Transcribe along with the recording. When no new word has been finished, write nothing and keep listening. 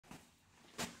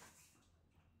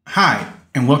Hi,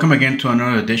 and welcome again to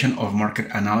another edition of Market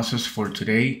Analysis for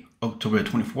today, October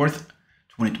 24th,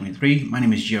 2023. My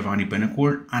name is Giovanni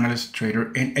Benacourt, analyst,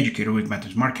 trader, and educator with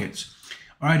Methods Markets.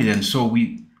 Alrighty then, so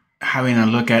we having a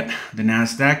look at the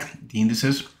NASDAQ, the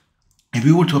indices. If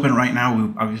we were to open right now, we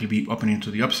would obviously be opening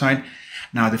to the upside.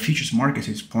 Now, the futures market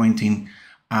is pointing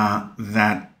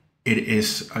that it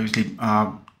is obviously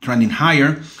trending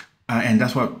higher, and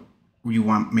that's what you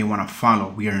may want to follow.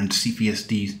 We are in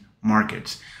CFSD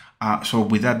markets. So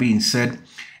with that being said,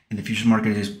 and the futures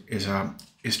market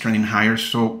is trending higher,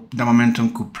 so the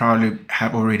momentum could probably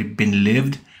have already been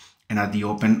lived, and at the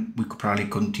open we could probably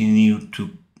continue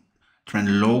to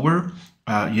trend lower.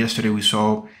 Yesterday we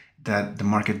saw that the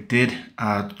market did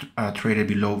trade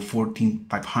below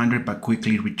 14,500, but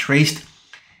quickly retraced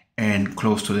and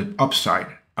close to the upside.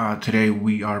 Today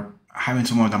we are having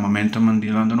some of the momentum on the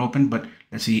London Open, but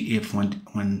let's see if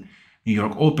when New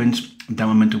York opens, that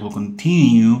momentum will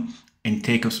continue and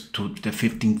take us to the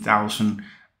 15,000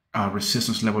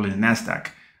 resistance level in the NASDAQ.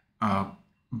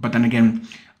 But then again,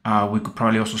 we could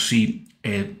probably also see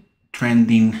a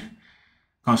trending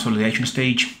consolidation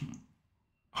stage,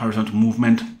 horizontal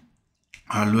movement,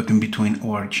 looking between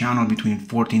our channel between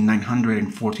 14,900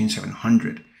 and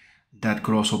 14,700. That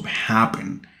could also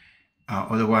happen.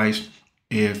 Otherwise,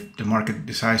 if the market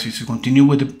decides to continue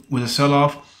with the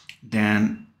sell-off,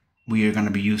 then we are going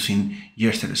to be using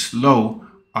yesterday's low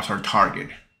as our target.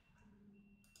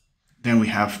 Then we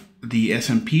have the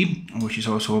S&P, which is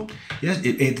also, yes,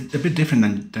 it's a bit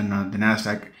different than the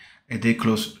NASDAQ. It did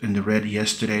close in the red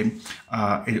yesterday.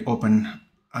 It opened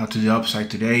to the upside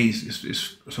today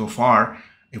is so far,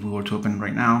 if we were to open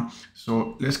right now.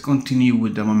 So let's continue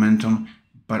with the momentum.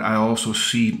 But I also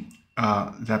see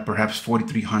that perhaps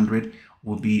 4,300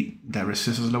 will be that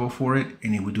resistance level for it.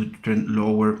 And if we do trend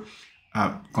lower,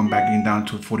 come back in down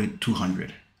to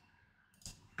 4,200.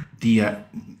 The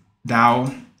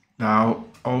Dow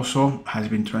also has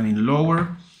been trending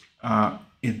lower.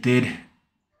 It did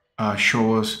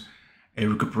show us a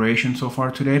recuperation so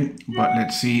far today, but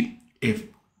let's see if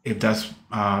that's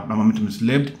momentum is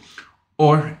lived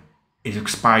or is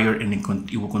expired and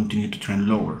it will continue to trend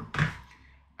lower.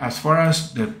 As far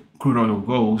as the crude oil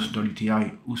goes,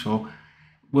 WTI also,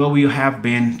 well, we have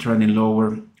been trending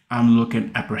lower. I'm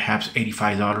looking at perhaps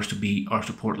 $85 to be our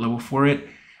support level for it,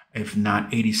 if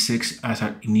not 86 as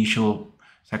an initial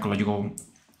psychological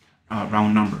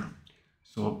round number.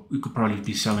 So we could probably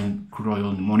be selling crude oil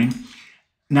in the morning.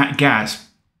 Nat Gas,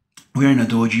 we are in a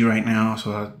doji right now,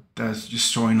 so that's just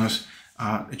showing us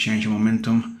a change in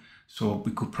momentum. So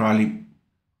we could probably,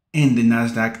 in the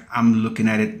NASDAQ, I'm looking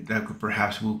at it, that could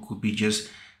perhaps could be just,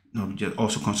 just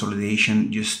also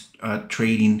consolidation, just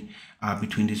trading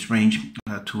between this range.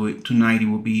 290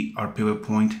 will be our pivot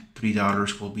point,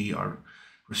 $3 will be our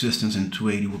resistance, and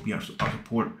 280 will be our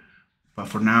support. But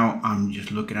for now, I'm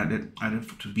just looking at it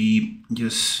to be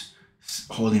just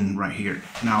holding right here.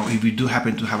 Now, if we do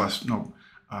happen to have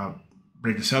a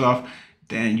break the sell-off,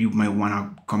 then you might want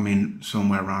to come in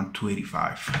somewhere around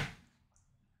 285.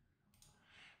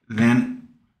 Then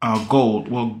gold.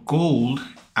 Well, gold,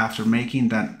 after making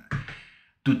that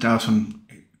 2000,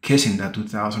 kissing that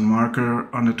 2000 marker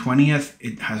on the 20th,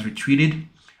 it has retreated.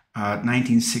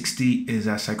 1960 is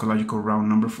a psychological round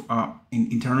number for,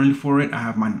 internally for it. I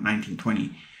have my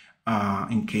 1920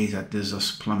 in case that this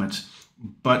just plummets.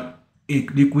 But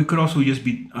we could also just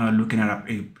be looking at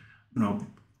a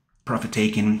profit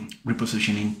taking,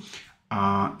 repositioning,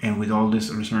 and with all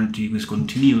this uncertainty, which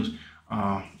continues,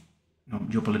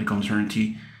 geopolitical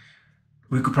uncertainty,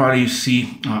 we could probably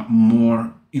see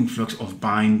more influx of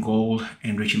buying gold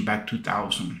and reaching back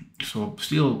 2000. So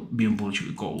still being bullish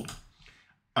with gold.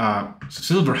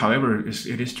 Silver, however,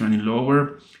 it is trending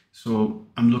lower. So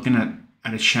I'm looking at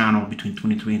a channel between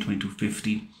 23 and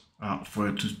 2250 for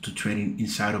it to trade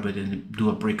inside of it and do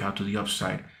a breakout to the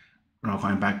upside.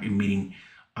 Going back and meeting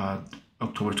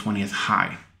October 20th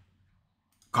high.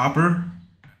 Copper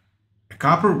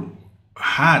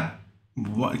had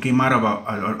what came out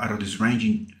of this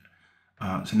ranging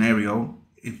scenario.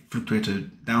 It fluctuated to the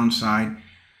downside,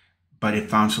 but it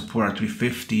found support at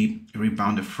 350. It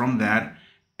rebounded from that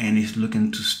and is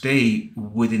looking to stay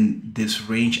within this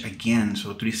range again. So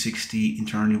 360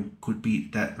 internally could be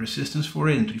that resistance for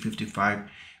it, and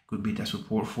 355 could be that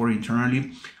support for it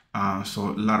internally. So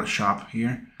a lot of shop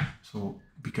here, so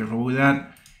be careful with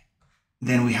that.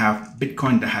 Then we have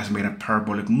Bitcoin that has made a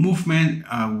parabolic movement.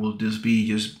 Will this be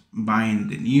just buying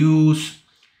the news?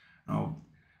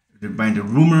 They're buying the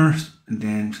rumors and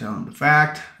then selling the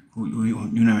fact. You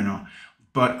never know.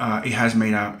 But it has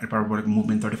made a parabolic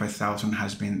movement. 35,000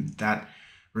 has been that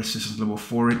resistance level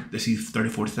for it. They see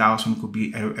 34,000 could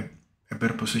be a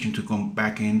better position to come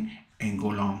back in and go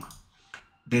long.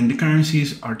 Then the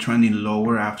currencies are trending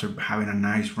lower after having a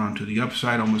nice run to the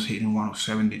upside, almost hitting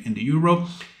 107 in the euro.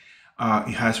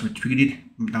 It has retreated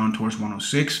down towards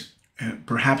 106.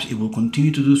 Perhaps it will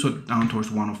continue to do so down towards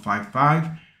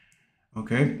 105.5.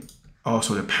 Okay.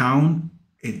 Also the pound,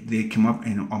 they came up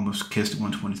and almost kissed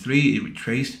 123. It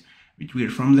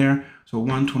retreated from there. So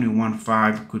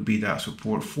 121.5 could be that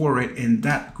support for it, and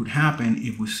that could happen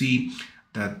if we see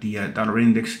that the dollar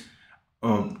index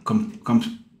comes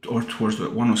towards the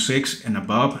 106 and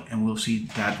above, and we'll see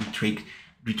that retracement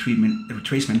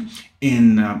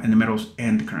in the metals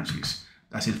and the currencies.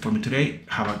 That's it for me today.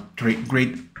 Have a great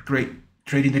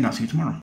trading day. I'll see you tomorrow.